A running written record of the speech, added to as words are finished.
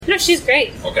No, she's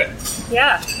great. Okay.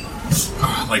 Yeah.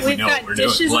 Like We've got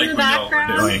dishes in the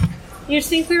background. You'd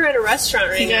think we were at a restaurant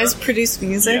right now. You guys produce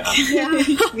music? Yeah.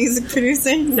 Music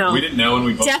producing? No. We didn't know when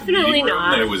we booked Definitely the meeting room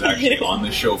not. that it was actually on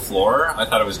the show floor. I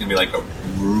thought it was going to be like a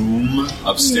room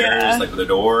upstairs, like with a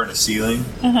door and a ceiling.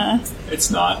 Uh-huh.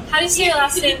 It's not. How do you say your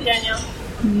last name, Danielle?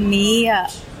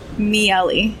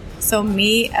 Miele. So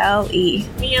Miele.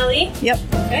 Miele? Yep.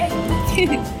 Okay.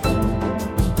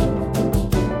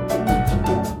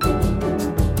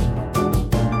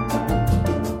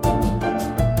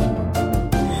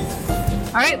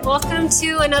 All right, welcome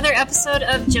to another episode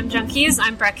of Gem Junkies.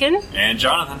 I'm Brecken. And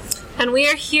Jonathan. And we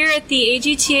are here at the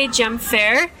AGTA Gem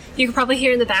Fair. You can probably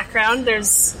hear in the background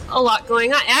there's a lot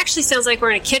going on. It actually sounds like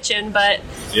we're in a kitchen, but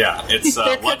yeah, it's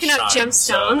they're cooking up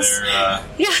gemstones. So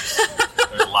there's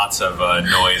lots of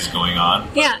noise going on.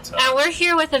 But, yeah, and we're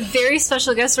here with a very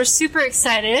special guest. We're super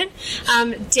excited.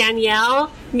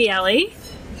 Danielle Miele.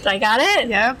 I got it?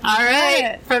 Yep. All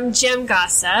right. From Gem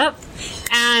Gossip.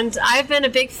 And I've been a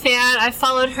big fan. I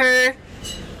followed her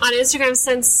on Instagram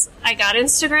since I got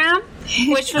Instagram,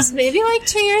 which was maybe like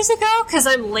 2 years ago, because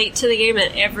I'm late to the game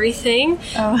at everything.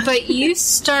 Oh. But you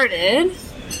started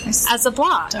as a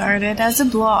blog.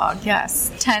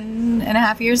 Yes. 10 and a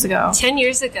half years ago. 10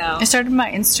 years ago. I started my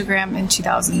Instagram in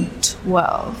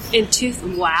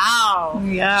 2012. Wow.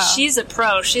 Yeah. She's a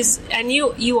pro. And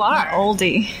you are. An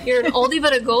oldie. You're an oldie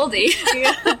but a goldie.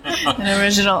 Yeah. An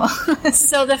original.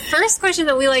 So the first question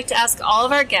that we like to ask all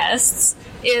of our guests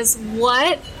is,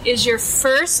 what is your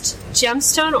first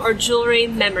gemstone or jewelry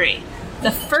memory?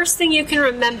 The first thing you can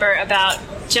remember about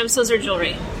gemstones or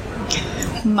jewelry.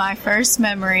 My first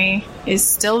memory is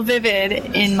still vivid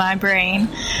in my brain.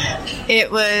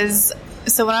 It was,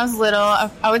 so when I was little,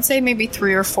 I would say maybe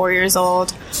 3 or 4 years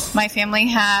old, my family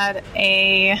had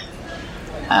a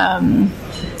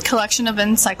collection of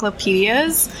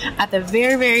encyclopedias at the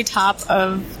very, very top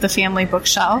of the family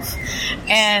bookshelf.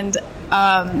 And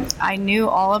I knew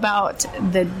all about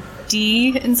the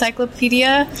D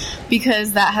encyclopedia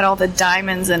because that had all the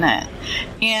diamonds in it.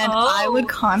 And I would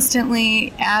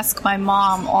constantly ask my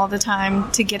mom all the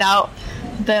time to get out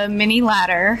the mini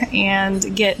ladder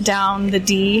and get down the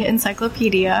D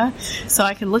encyclopedia so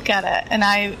I could look at it. And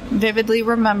I vividly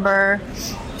remember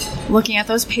looking at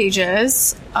those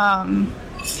pages.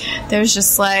 There's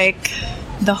just like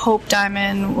the Hope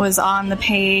diamond was on the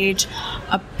page,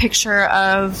 a picture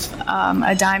of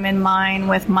a diamond mine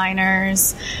with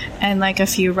miners and like a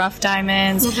few rough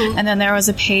diamonds. Mm-hmm. And then there was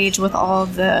a page with all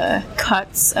the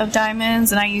cuts of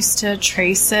diamonds, and I used to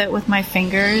trace it with my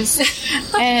fingers.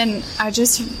 And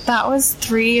that was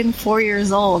 3 and 4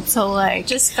 years old. So like,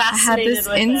 just I had this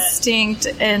with instinct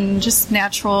and just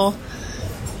natural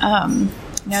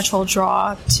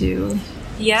draw to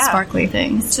sparkly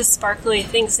things. To sparkly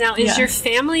things. Now, is your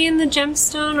family in the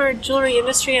gemstone or jewelry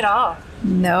industry at all?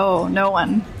 No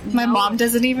one. My mom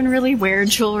doesn't even really wear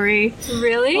jewelry.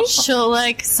 Really? She'll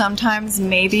like sometimes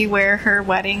maybe wear her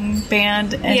wedding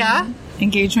band and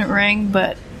engagement ring,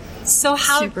 but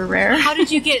super rare. How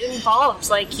did you get involved?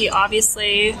 Like, you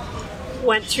obviously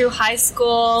went through high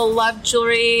school, loved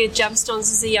jewelry,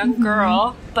 gemstones as a young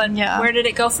girl, but where did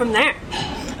it go from there?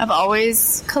 I've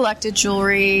always collected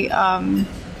jewelry.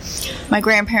 My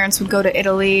grandparents would go to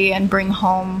Italy and bring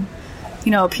home,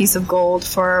 a piece of gold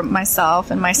for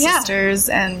myself and my sisters,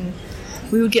 and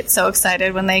we would get so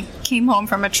excited when they came home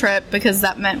from a trip because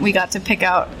that meant we got to pick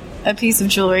out a piece of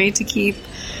jewelry to keep.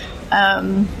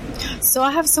 So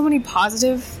I have so many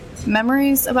positive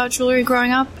memories about jewelry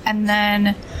growing up, and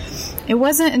then it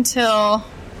wasn't until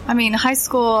high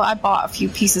school, I bought a few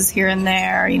pieces here and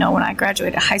there. When I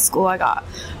graduated high school, I got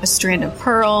a strand of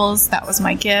pearls. That was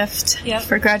my gift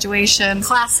for graduation.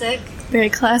 Classic. Very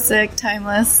classic,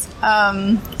 timeless.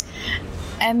 And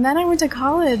then I went to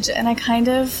college, and I kind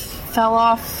of fell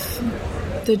off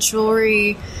the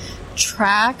jewelry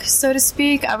track, so to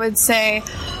speak. I would say,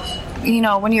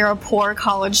 when you're a poor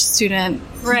college student,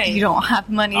 you don't have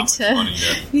money to buy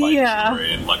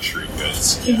jewelry and luxury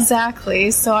goods. Yeah.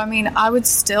 Exactly. So, I would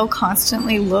still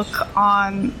constantly look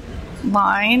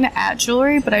online at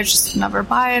jewelry, but I just never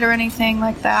buy it or anything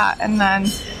like that. And then,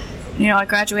 I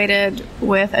graduated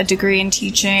with a degree in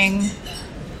teaching,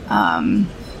 and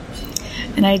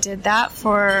I did that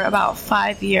for about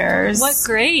 5 years. What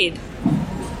grade?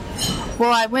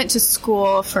 Well, I went to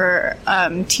school for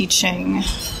teaching,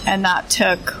 and that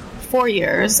took 4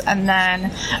 years, and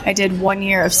then I did 1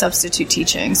 year of substitute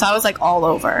teaching. So I was like all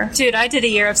over. Dude, I did a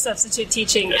year of substitute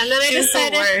teaching, and then I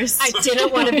decided I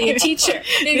didn't want to be a teacher.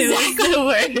 Exactly. It was the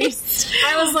worst.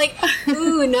 I was like,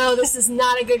 ooh, no, this is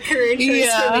not a good career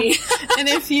choice for me. And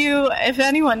if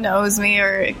anyone knows me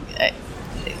or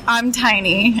I'm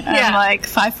tiny. I'm like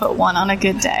 5'1" on a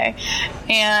good day.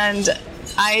 And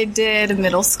I did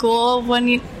middle school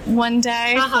one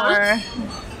day for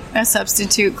a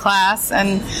substitute class,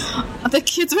 and the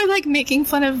kids were like making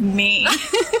fun of me.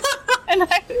 And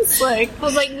I was like,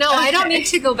 no, okay. I don't need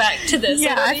to go back to this.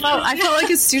 Yeah, I felt like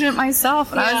a student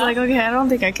myself, and I was like, okay, I don't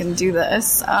think I can do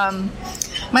this.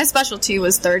 My specialty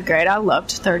was third grade. I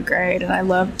loved third grade, and I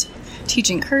loved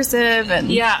teaching cursive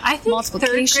and I think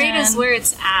multiplication. Third grade is where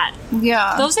it's at.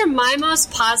 Yeah. Those are my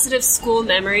most positive school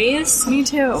memories. Me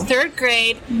too. Third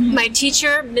grade, my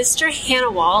teacher, Mr.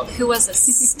 Hannawalt, who was a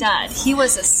stud. He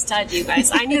was a stud, you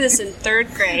guys. I knew this in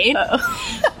third grade.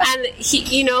 And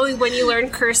he, you know, when you learn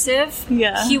cursive,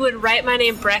 he would write my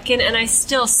name Brecken, and I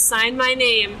still sign my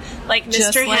name like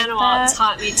Mr. Hannawalt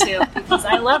taught me to, because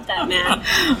I love that man.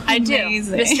 I do.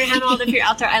 Mr. Hannawalt, if you're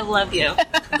out there, I love you.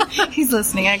 He's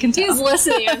listening, I can tell. He's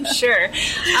listening, I'm sure.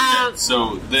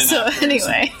 So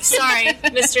anyway. Sorry,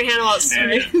 Mr. Hannawalt.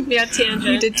 Sorry. Yeah, tangent.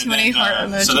 You did too many heart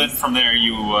emojis. So then from there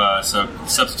you,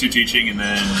 substitute teaching, and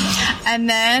then... And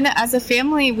then, as a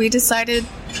family, we decided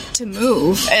to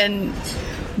move, and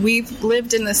we've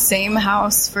lived in the same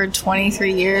house for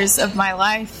 23 years of my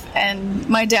life, and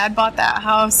my dad bought that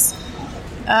house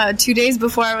 2 days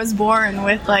before I was born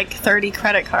with like 30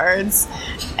 credit cards.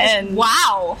 And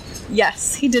wow.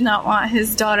 Yes, he did not want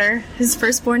his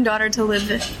firstborn daughter, to live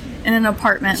in an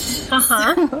apartment.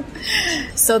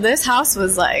 So this house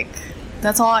was like,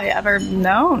 that's all I ever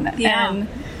known. Yeah. And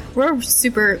we're a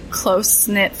super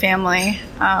close-knit family.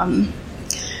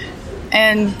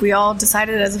 And we all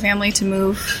decided as a family to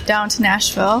move down to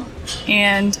Nashville.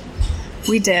 And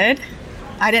we did.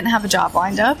 I didn't have a job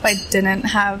lined up. I didn't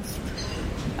have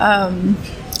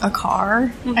a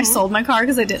car. I sold my car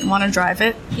because I didn't want to drive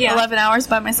it 11 hours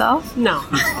by myself. No.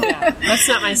 That's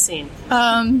not my scene.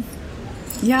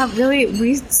 Really,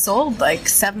 we sold like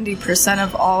 70%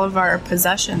 of all of our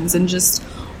possessions and just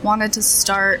wanted to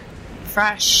start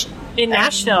fresh. In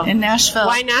Nashville.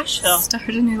 Why Nashville? Start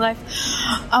a new life.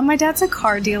 My dad's a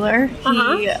car dealer.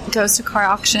 He goes to car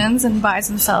auctions and buys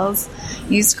and sells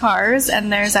used cars,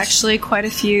 and there's actually quite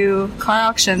a few car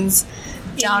auctions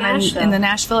down in the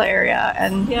Nashville area.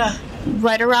 And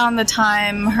right around the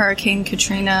time Hurricane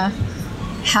Katrina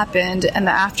happened and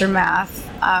the aftermath,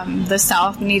 the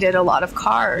South needed a lot of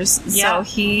cars. So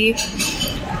he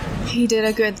did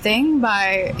a good thing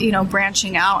by,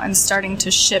 branching out and starting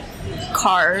to ship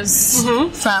cars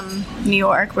from New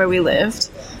York, where we lived,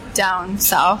 down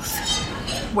south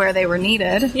where they were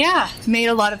needed. Yeah. Made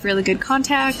a lot of really good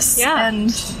contacts. Yeah.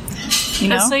 And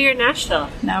so you're in Nashville.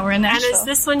 Now we're in Nashville. And is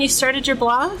this when you started your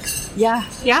blog? Yeah.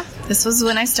 Yeah? This was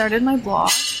when I started my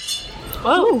blog.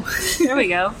 Whoa. There we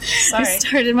go. Sorry. I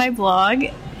started my blog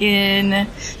in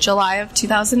July of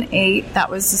 2008. That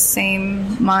was the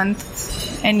same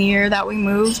month and year that we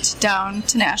moved down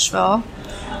to Nashville.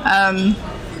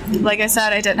 Like I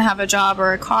said, I didn't have a job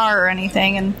or a car or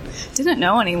anything, and didn't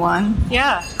know anyone.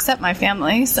 Yeah. Except my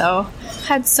family, so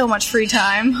had so much free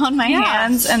time on my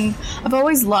hands, and I've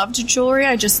always loved jewelry.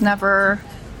 I just never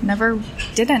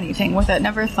did anything with it.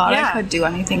 Never thought I could do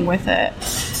anything with it.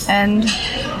 And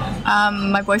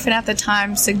my boyfriend at the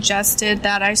time suggested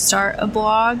that I start a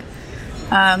blog.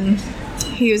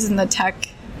 He was in the tech,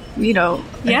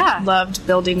 loved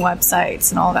building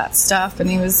websites and all that stuff, and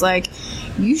he was like,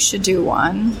 you should do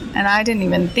one. And I didn't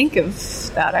even think of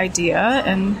that idea,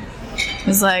 and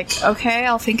was like, okay,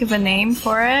 I'll think of a name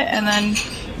for it, and then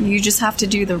you just have to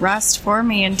do the rest for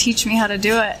me and teach me how to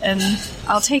do it, and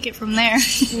I'll take it from there.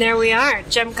 And there we are.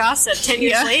 Gem Gossip. 10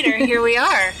 years later, here we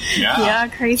are. Yeah,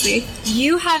 crazy.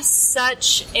 You have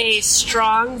such a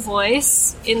strong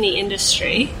voice in the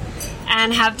industry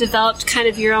and have developed kind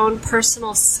of your own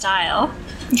personal style.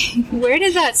 Where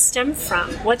did that stem from?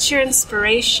 What's your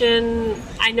inspiration?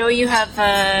 I know you have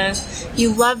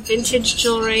you love vintage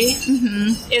jewelry.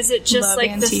 Mm-hmm. Is it just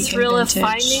like the thrill of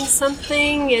finding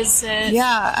something? Is it?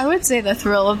 Yeah, I would say the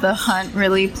thrill of the hunt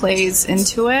really plays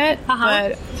into it.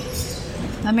 But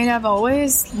I mean, I've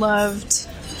always loved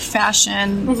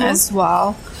fashion as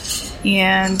well,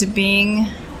 and being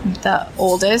the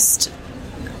oldest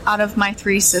out of my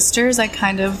three sisters, I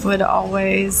kind of would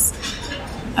always.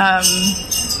 I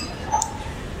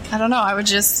don't know,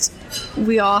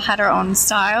 we all had our own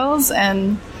styles,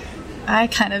 and I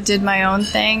kind of did my own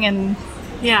thing, and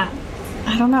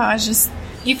I don't know,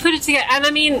 you put it together, and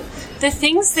I mean, the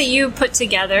things that you put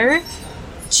together,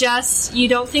 you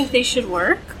don't think they should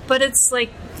work, but it's like,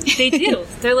 they do.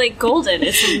 They're like golden.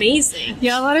 It's amazing.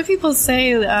 Yeah, a lot of people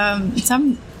say,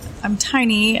 I'm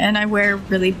tiny and I wear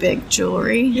really big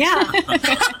jewelry. Yeah.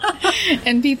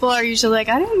 And people are usually like,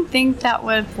 I didn't think that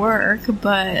would work,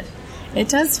 but It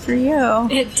does for you.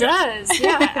 It does.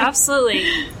 Yeah, absolutely.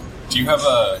 Do you have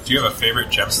a favorite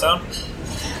gemstone?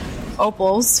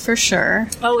 Opals, for sure.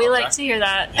 Oh, we like to hear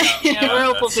that. Yeah, we're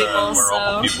Opal people. We're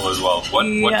Opal people as well.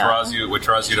 What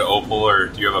draws you to Opal, or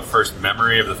do you have a first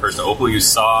memory of the first Opal you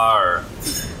saw? Or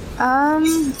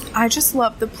I just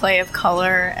love the play of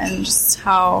color and just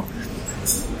how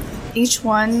each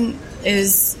one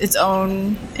is its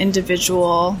own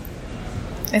individual.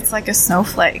 It's like a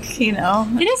snowflake, you know?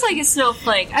 It is like a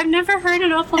snowflake. I've never heard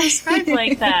an opal described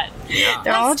like that. Yeah.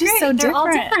 They're all just so different. They're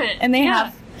all different. And they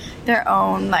have their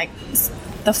own, like,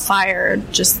 the fire,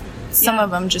 just, some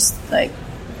of them just, like,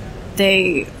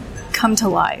 they come to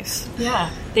life. Yeah.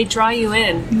 They draw you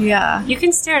in. Yeah. You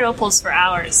can stare at opals for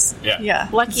hours. Yeah.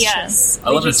 Lucky us. I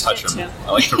love to touch them.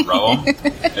 I like to rub them.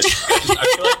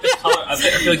 I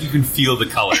feel like you can feel the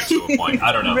color to a point.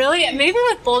 I don't know. Really? Maybe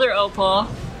with Boulder Opal.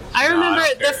 I remember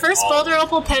the first Boulder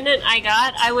Opal pendant I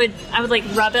got, I would like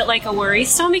rub it like a worry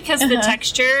stone because the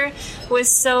texture was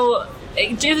so,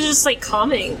 it was just like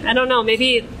calming. I don't know,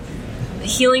 maybe the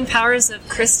healing powers of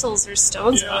crystals or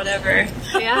stones or whatever.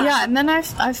 Yeah, and then I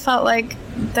felt like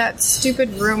that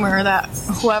stupid rumor that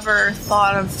whoever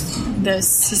thought of this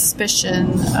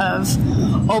suspicion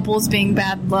of opals being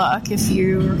bad luck if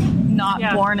you're not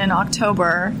born in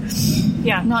October.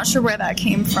 Yeah. I'm not sure where that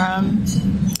came from.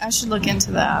 I should look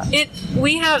into that.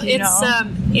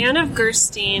 Anne of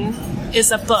Gerstein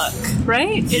is a book,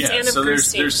 right? It's Anne of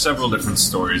Gerstein. There's several different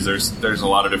stories. There's a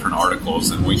lot of different articles,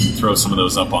 and we can throw some of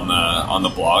those up on the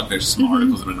blog. There's some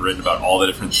articles that have been written about all the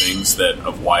different things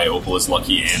of why opal is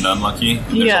lucky and unlucky.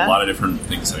 And there's a lot of different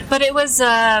things. But it was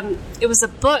a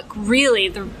book,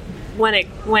 really. When it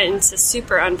went into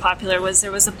super unpopular,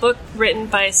 there was a book written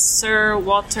by Sir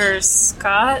Walter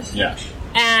Scott. Yeah.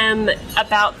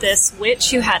 About this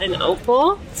witch who had an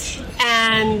opal,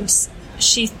 and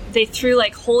they threw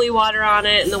like holy water on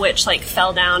it, and the witch like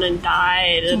fell down and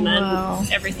died, and then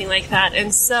everything like that.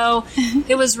 And so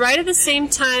it was right at the same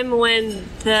time when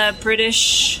the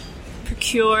British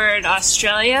procured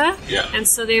Australia, and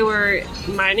so they were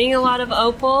mining a lot of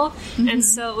opal, and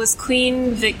so it was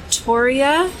Queen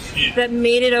Victoria that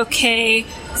made it okay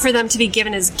for them to be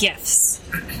given as gifts.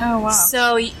 Oh, wow.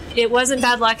 So it wasn't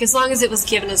bad luck as long as it was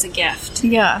given as a gift.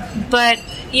 Yeah. But,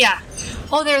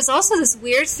 Oh, there's also this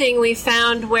weird thing we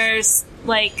found where,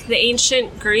 like, the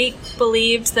ancient Greek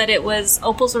believed that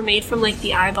opals were made from, like,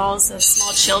 the eyeballs of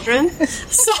small children.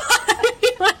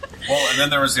 Well, and then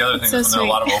there was the other thing, there were a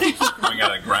lot of opals coming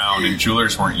out of the ground, and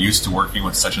jewelers weren't used to working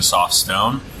with such a soft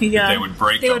stone. Yeah. They would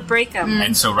break them.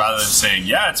 And so rather than saying,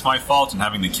 it's my fault, and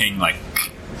having the king, like,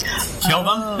 kill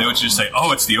them, they would just say,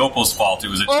 it's the opal's fault. It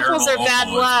was a terrible opal. Opals are bad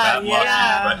luck.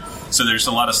 Yeah. So there's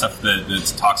a lot of stuff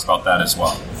that talks about that as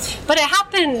well. But it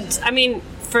happened, I mean,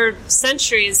 for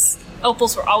centuries,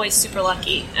 opals were always super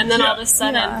lucky. And then all of a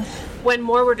sudden, when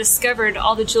more were discovered,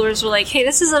 all the jewelers were like, hey,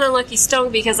 this is an unlucky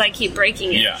stone because I keep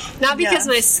breaking it. Yeah. Not because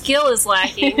my skill is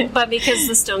lacking, but because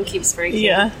the stone keeps breaking.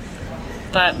 Yeah.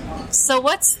 But, so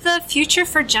what's the future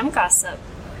for gem gossip?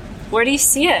 Where do you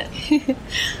see it?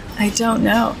 I don't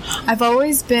know. I've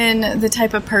always been the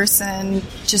type of person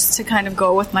just to kind of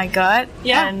go with my gut.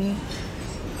 Yeah. And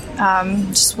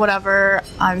just whatever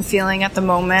I'm feeling at the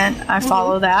moment, I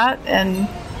follow that. And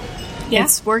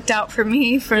it's worked out for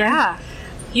me.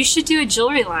 You should do a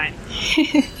jewelry line.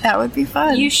 That would be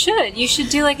fun. You should. You should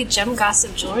do like a gem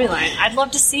gossip jewelry line. I'd love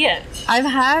to see it.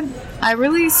 I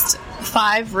released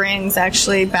 5 rings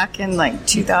actually back in like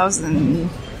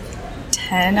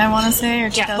 2010, I want to say, or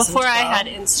 2012. Before I had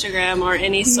Instagram or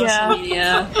any social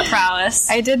media prowess.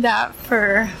 I did that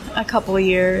for a couple of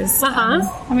years.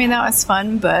 I mean, that was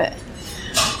fun, but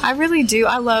I really do.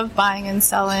 I love buying and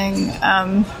selling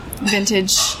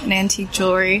vintage and antique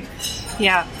jewelry.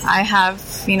 Yeah. I have,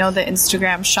 the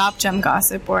Instagram shop Gem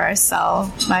Gossip where I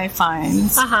sell my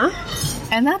finds.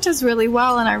 And that does really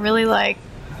well, and I really like,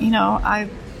 I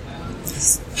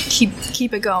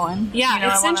keep it going.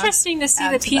 Yeah, it's interesting to see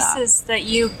the pieces that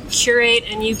you curate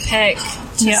and you pick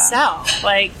to sell.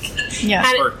 Like,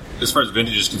 as far as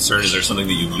vintage is concerned, is there something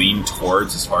that you lean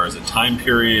towards as far as a time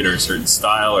period or a certain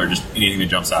style, or just anything that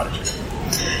jumps out at you?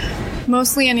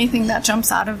 Mostly anything that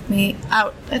jumps out to me,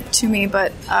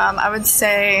 but I would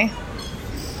say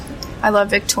I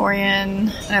love Victorian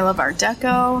and I love Art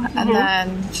Deco, and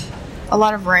then a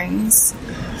lot of rings.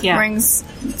 Yeah. Rings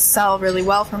sell really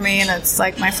well for me, and it's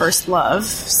like my first love.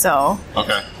 So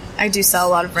I do sell a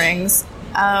lot of rings.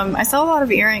 I sell a lot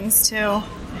of earrings too.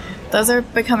 Those are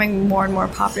becoming more and more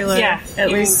popular. Yeah, at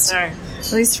least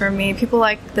for me. People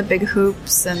like the big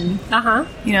hoops and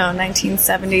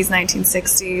 1970s,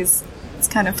 1960s. It's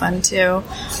kind of fun too.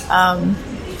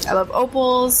 I love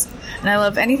opals, and I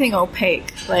love anything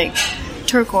opaque, like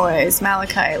turquoise,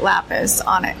 malachite, lapis,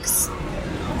 onyx.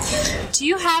 Do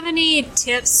you have any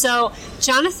tips? So,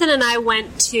 Jonathan and I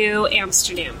went to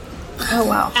Amsterdam. Oh,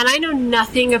 wow. And I know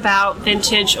nothing about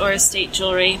vintage or estate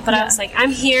jewelry, but I was like,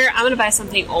 I'm here, I'm going to buy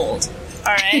something old.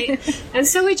 All right. And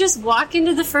so we just walk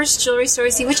into the first jewelry store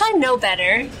we see, which I know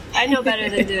better. I know better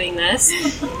than doing this.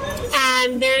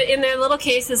 And they're in their little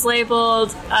cases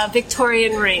labeled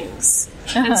Victorian rings.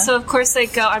 And so, of course, I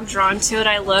go, I'm drawn to it.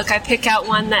 I look, I pick out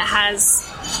one that has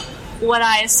what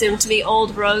I assume to be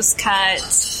old rose cut,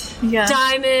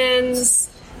 diamonds.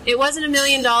 It wasn't $1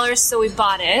 million, so we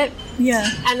bought it. Yeah.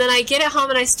 And then I get it home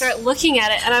and I start looking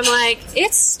at it, and I'm like,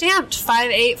 it's stamped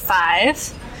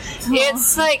 585.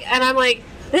 It's like, and I'm like,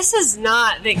 this is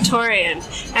not Victorian.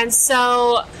 And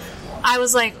so I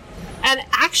was like, and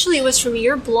actually it was from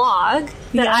your blog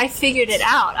that I figured it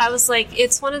out. I was like,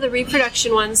 it's one of the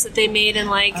reproduction ones that they made in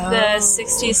like the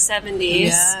 60s, 70s.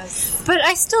 Yes. But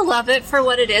I still love it for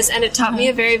what it is, and it taught me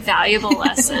a very valuable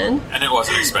lesson. And it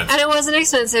wasn't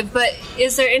expensive. But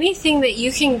is there anything that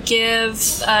you can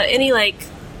give, any like,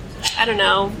 I don't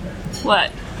know,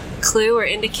 what, clue or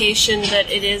indication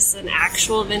that it is an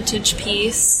actual vintage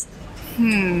piece?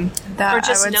 That or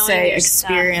just I would say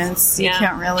experience. Stuff. You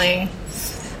can't really...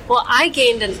 Well, I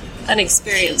gained an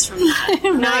experience from that.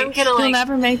 Now I'm gonna You'll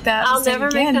never make that mistake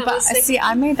again. Make that mistake. See,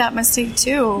 I made that mistake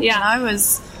too. Yeah. When I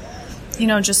was,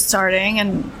 just starting,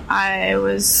 and I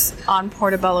was on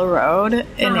Portobello Road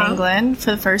in England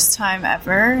for the first time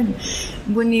ever. And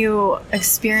when you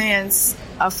experience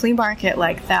a flea market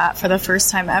like that for the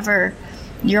first time ever,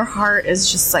 your heart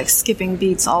is just like skipping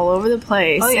beats all over the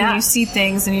place. And you see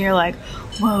things and you're like,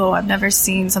 whoa, I've never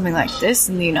seen something like this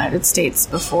in the United States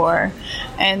before.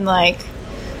 And like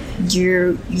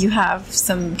you have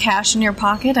some cash in your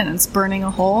pocket and it's burning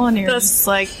a hole and you're just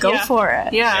like, go for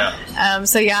it.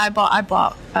 I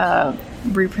bought a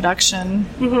reproduction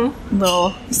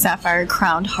little sapphire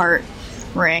crowned heart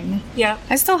ring.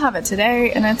 I still have it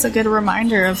today, and it's a good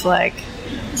reminder of like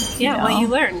what you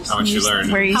learned, how much you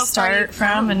learned, where you start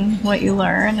from, and what you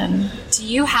learn. And do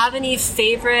you have any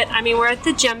favorite? I mean, we're at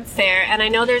the gem fair, and I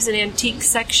know there's an antique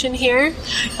section here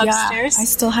upstairs. I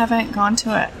still haven't gone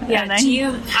to it.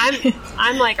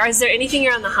 I'm like, is there anything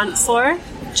you're on the hunt for?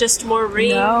 Just more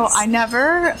rings? No, I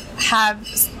never have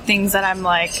things that I'm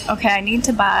like, okay, I need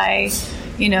to buy,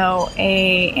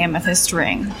 a amethyst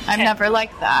ring. I'm never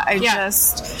like that. I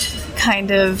just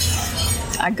kind of,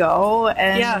 I go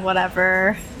and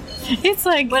whatever. It's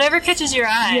like whatever catches your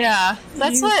eye. Yeah.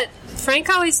 That's what Frank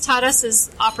always taught us is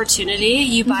opportunity.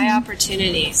 You buy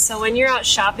opportunity. So when you're out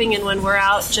shopping and when we're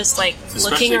out just like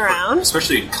looking around.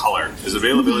 Especially in color. Because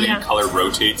availability in color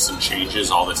rotates and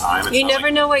changes all the time. It's you never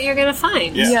know what you're going to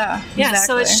find. Yeah, exactly.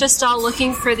 So it's just all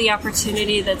looking for the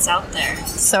opportunity that's out there.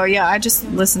 So I just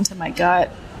listen to my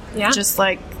gut. Yeah. Just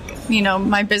like,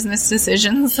 my business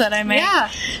decisions that I make.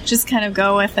 Yeah. Just kind of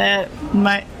go with it.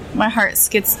 My heart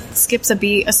skips a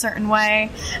beat a certain way,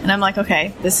 and I'm like,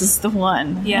 okay, this is the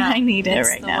one. Yeah, I need it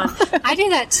right now. I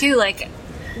do that too. Like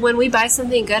when we buy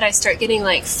something good, I start getting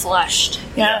like flushed.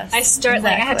 Yeah, I start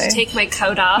like I have to take my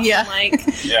coat off. Yeah, and, like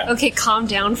okay, calm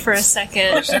down for a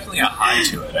second. There's definitely a high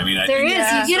to it. I mean, there is.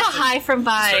 You get a high from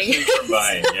buying.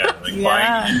 Buying,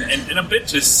 buying, and a bit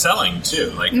just selling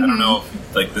too. Like I don't know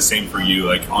if like the same for you.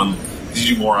 Like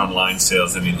you do more online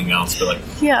sales than anything else, but like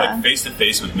face to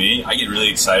face with me, I get really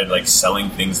excited like selling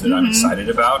things that I'm excited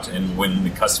about, and when the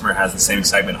customer has the same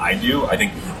excitement I do, I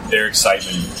think their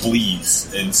excitement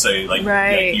bleeds, and so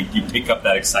you pick up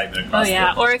that excitement across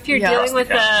or if you're dealing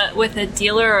with a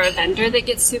dealer or a vendor that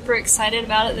gets super excited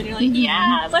about it, then you're like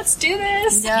let's do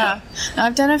this.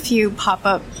 I've done a few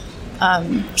pop-up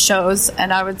shows,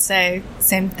 and I would say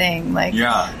same thing, like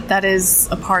that is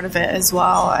a part of it as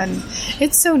well. And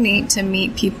it's so neat to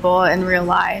meet people in real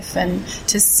life and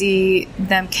to see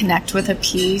them connect with a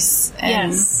piece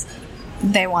and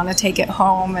they want to take it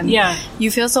home, and you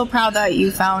feel so proud that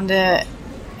you found it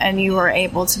and you were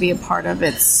able to be a part of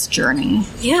its journey.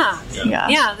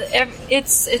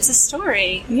 It's a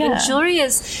story. And jewelry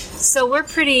is, so we're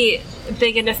pretty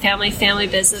big into family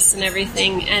business and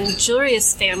everything, and jewelry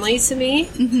is family to me.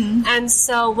 And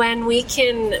so when we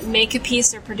can make a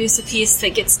piece or produce a piece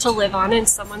that gets to live on in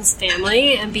someone's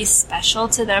family and be special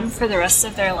to them for the rest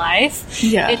of their life,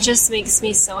 it just makes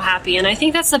me so happy. And I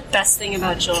think that's the best thing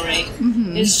about jewelry.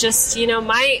 It's just,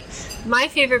 my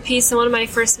favorite piece and one of my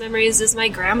first memories is my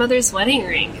grandmother's wedding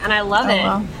ring, and I love it.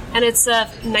 Wow. And it's a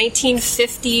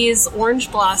 1950s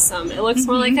orange blossom. It looks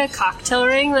more like a cocktail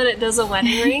ring than it does a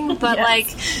wedding ring, but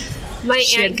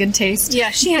She had good taste. Yeah,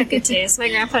 she had good taste. My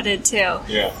grandpa did too.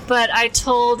 Yeah. But I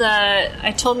told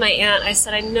my aunt, I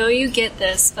said, I know you get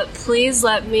this, but please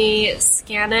let me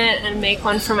scan it and make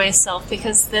one for myself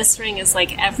because this ring is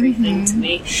like everything to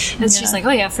me. And she's like,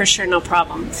 oh yeah, for sure, no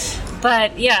problem.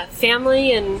 But yeah,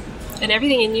 family and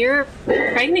everything. And you're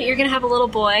pregnant. You're going to have a little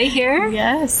boy here.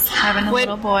 Yes, having a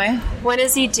little boy. When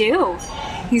is he due?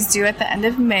 He's due at the end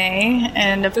of May,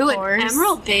 and of course, an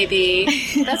emerald baby.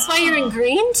 That's why you're in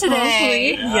green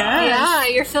today. Yeah,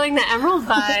 you're feeling the emerald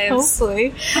vibes.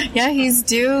 Hopefully, yeah. He's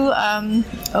due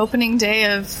opening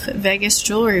day of Vegas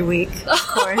Jewelry Week. Of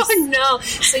course. Oh no!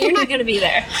 So you're not going to be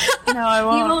there. No, I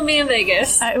won't. You won't be in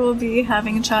Vegas. I will be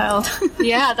having a child.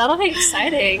 Yeah, that'll be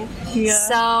exciting. Yeah.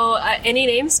 So, any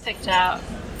names picked out?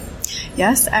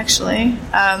 Yes, actually.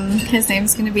 His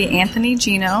name's going to be Anthony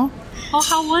Gino. Oh,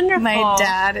 how wonderful. My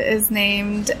dad is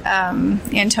named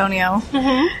Antonio,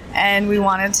 and we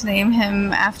wanted to name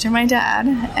him after my dad,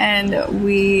 and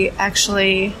we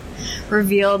actually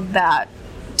revealed that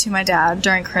to my dad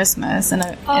during Christmas in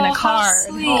a car. How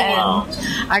sweet.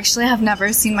 And I actually have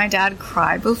never seen my dad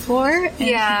cry before, and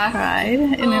he cried,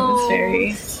 and it was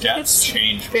very... Dad's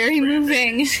changed. Very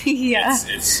moving. Yeah.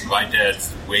 It's my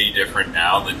dad's way different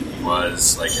now than he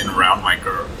was, like, around my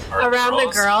girl. Around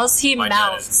the girls, he my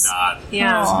melts. Dad is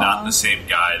not the same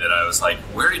guy that I was like,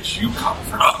 where did you come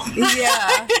from?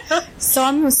 Yeah. So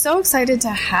I'm so excited to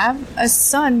have a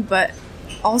son, but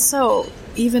also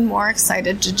even more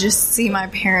excited to just see my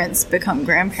parents become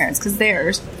grandparents because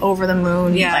they're over the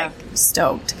moon, like,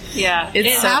 stoked. Yeah.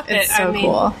 It's so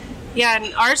cool. Yeah,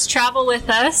 and ours travel with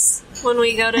us when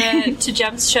we go to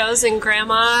Jem's shows, and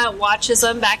Grandma watches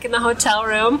them back in the hotel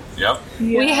room. Yep.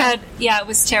 Yeah. It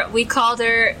was terrible. We called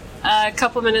her a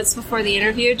couple minutes before the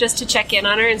interview just to check in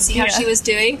on her and see how she was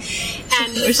doing.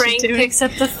 And Frank picks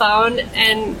up the phone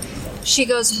and she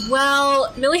goes,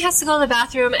 well, Millie has to go to the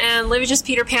bathroom and Livy just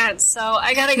peed her pants, so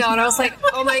I gotta go. And I was like,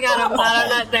 oh my god, I'm glad I'm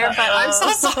not there, but I'm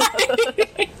so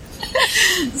sorry.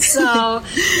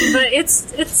 But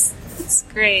it's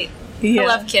great. Yeah. I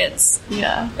love kids.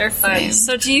 Yeah. They're fun. Same.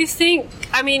 So do you think,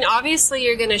 I mean, obviously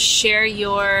you're going to share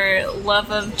your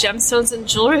love of gemstones and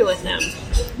jewelry with them.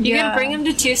 You going to bring him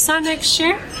to Tucson next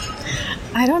year?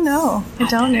 I don't know. I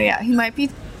don't know yet. He might be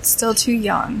still too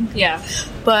young. Yeah.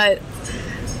 But,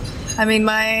 I mean,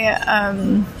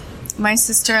 my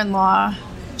sister-in-law,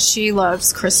 she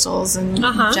loves crystals and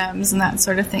gems and that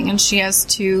sort of thing. And she has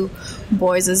 2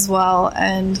 boys as well.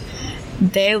 And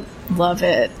they love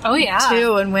it. Oh, yeah.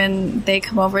 Too. And when they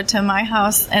come over to my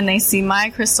house and they see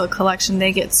my crystal collection,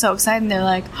 they get so excited. And they're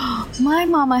like, oh, my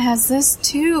mama has this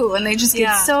too. And they just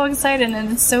get so excited.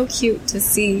 And it's so cute to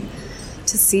see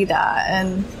that.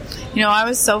 And, you know, I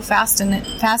was so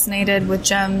fascinated with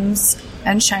gems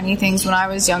and shiny things when I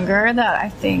was younger that I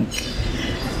think,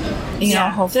 you know,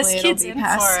 hopefully it'll be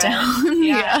passed down.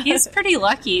 Yeah, he's pretty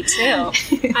lucky too.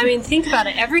 I mean, think about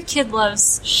it. Every kid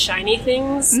loves shiny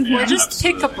things, or just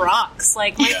pick up rocks.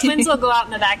 Like my twins will go out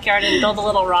in the backyard and build a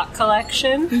little rock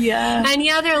collection. Yeah, and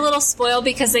they're a little spoiled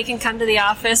because they can come to the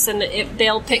office and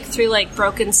they'll pick through like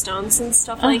broken stones and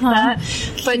stuff like that.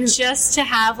 But just to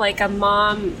have like a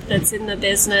mom that's in the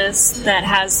business that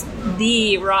has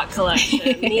the rock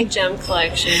collection, the gem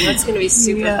collection, that's going to be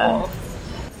super cool.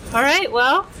 All right,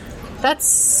 well.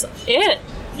 That's it.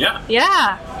 Yeah.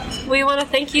 Yeah. We want to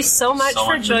thank you so much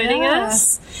for joining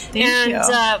us. Thank you.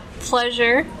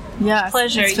 Pleasure. Yes,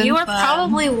 pleasure. You are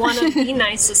probably one of the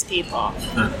nicest people.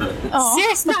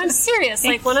 Serious? No, I'm serious.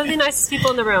 Like one of the nicest people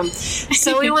in the room.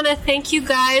 So we want to thank you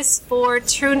guys for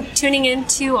tuning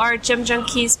into our Gem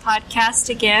Junkies podcast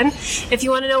again. If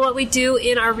you want to know what we do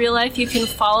in our real life, you can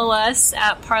follow us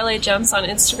at Parlay Gems on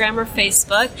Instagram or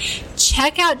Facebook.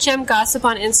 Check out Gem Gossip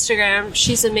on Instagram.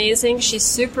 She's amazing. She's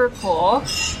super cool.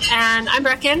 And I'm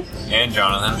Brecken. And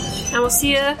Jonathan. And we'll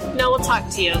see you. No, we'll talk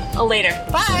to you later.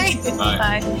 Bye.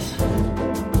 Bye. Bye.